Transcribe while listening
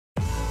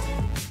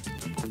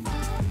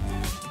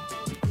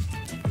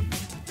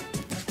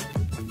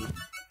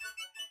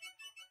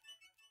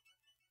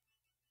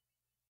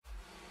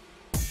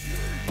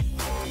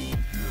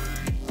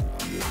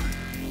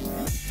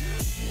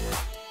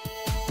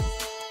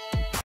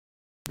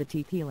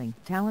The TP-LINK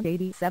Talon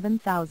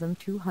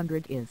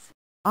AD7200 is,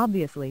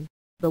 obviously,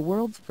 the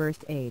world's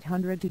first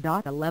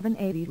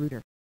 802.1180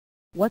 router.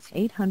 What's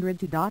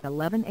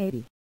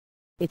 802.1180?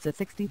 It's a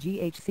 60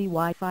 GHz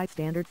Wi-Fi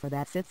standard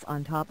that sits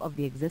on top of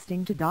the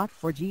existing 2.4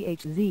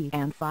 GHz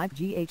and 5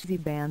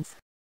 GHz bands.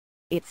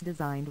 It's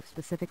designed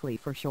specifically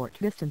for short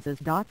distances.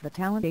 The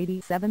Talon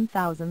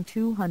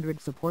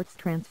AD7200 supports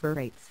transfer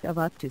rates of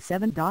up to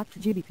 7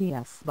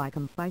 Gbps by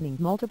combining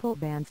multiple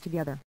bands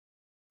together.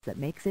 That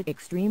makes it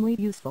extremely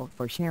useful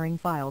for sharing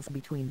files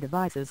between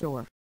devices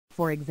or,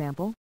 for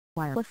example,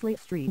 wirelessly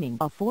streaming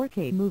a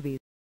 4K movie.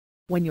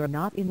 When you're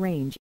not in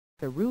range,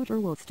 the router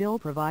will still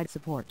provide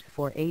support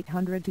for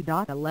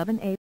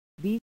 802.11a,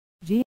 B,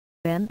 G,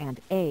 N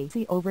and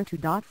AC over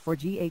 2.4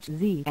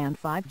 GHz and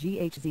 5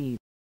 GHz.